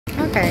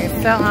Okay,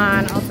 still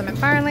on Ultimate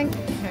Firelink,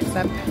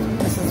 except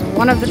this is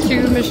one of the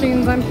two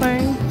machines I'm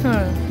playing.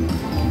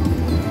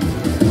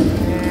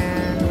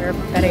 And we're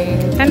betting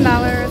 $10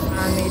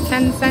 on the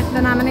 10-cent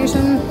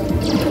denomination.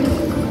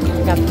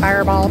 We got the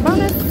Fireball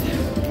bonus.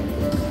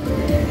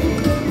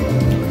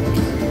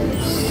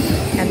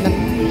 And the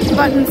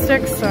button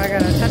sticks, so I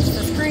gotta touch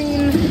the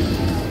screen.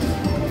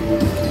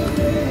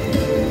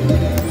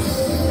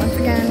 Once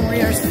again,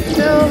 we are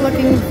still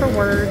looking for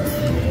words.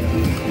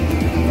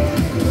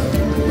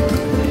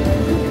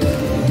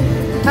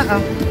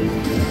 Uh-oh.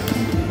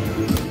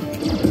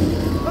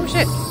 Oh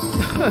shit.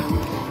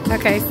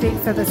 Okay, see,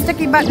 so the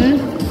sticky button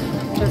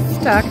just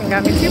stuck and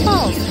got me 2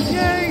 balls.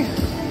 Yay!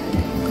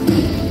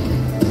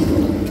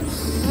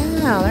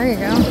 Oh, there you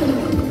go.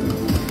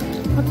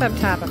 What's up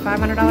top, a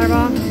 $500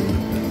 ball?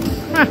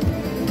 Huh.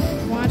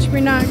 Watch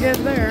me not get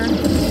there.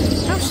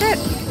 Oh shit,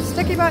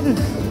 sticky button.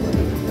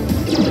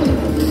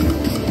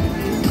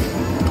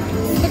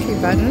 Sticky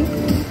button.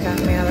 Got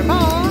me another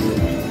ball.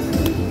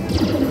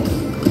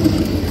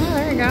 Oh,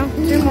 there you go.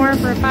 2 more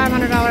for a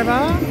 $500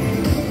 ball.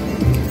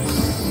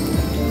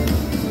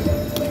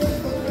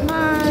 Come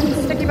on,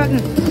 sticky button.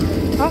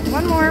 Oh,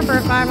 1 more for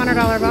a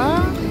 $500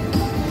 ball.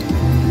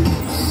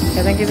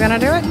 You think he's gonna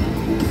do it?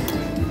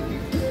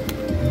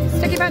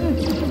 Sticky button.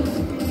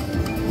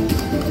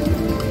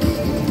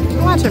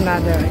 Watch him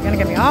not do it. Gonna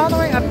get me all the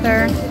way up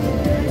there.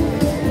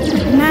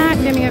 Not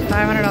give me a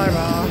 $500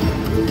 ball.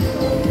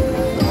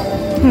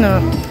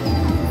 No.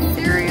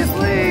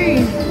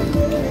 Seriously.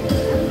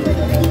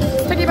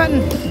 Sticky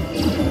button.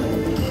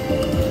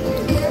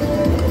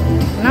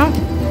 No.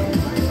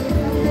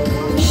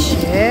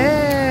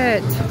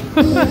 Shit.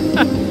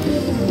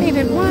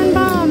 Needed 1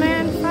 ball,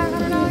 man.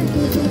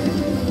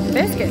 $500.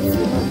 Biscuits.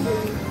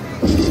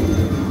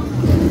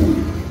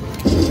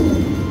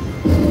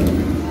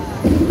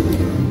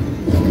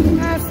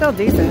 Still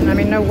decent. I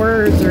mean, no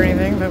words or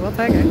anything, but we'll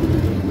take it.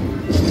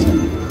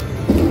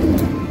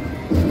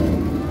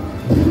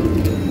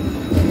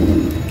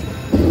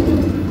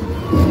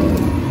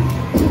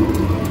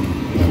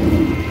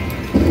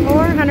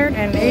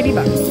 $480.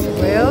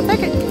 We'll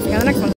take it. See you on the next one.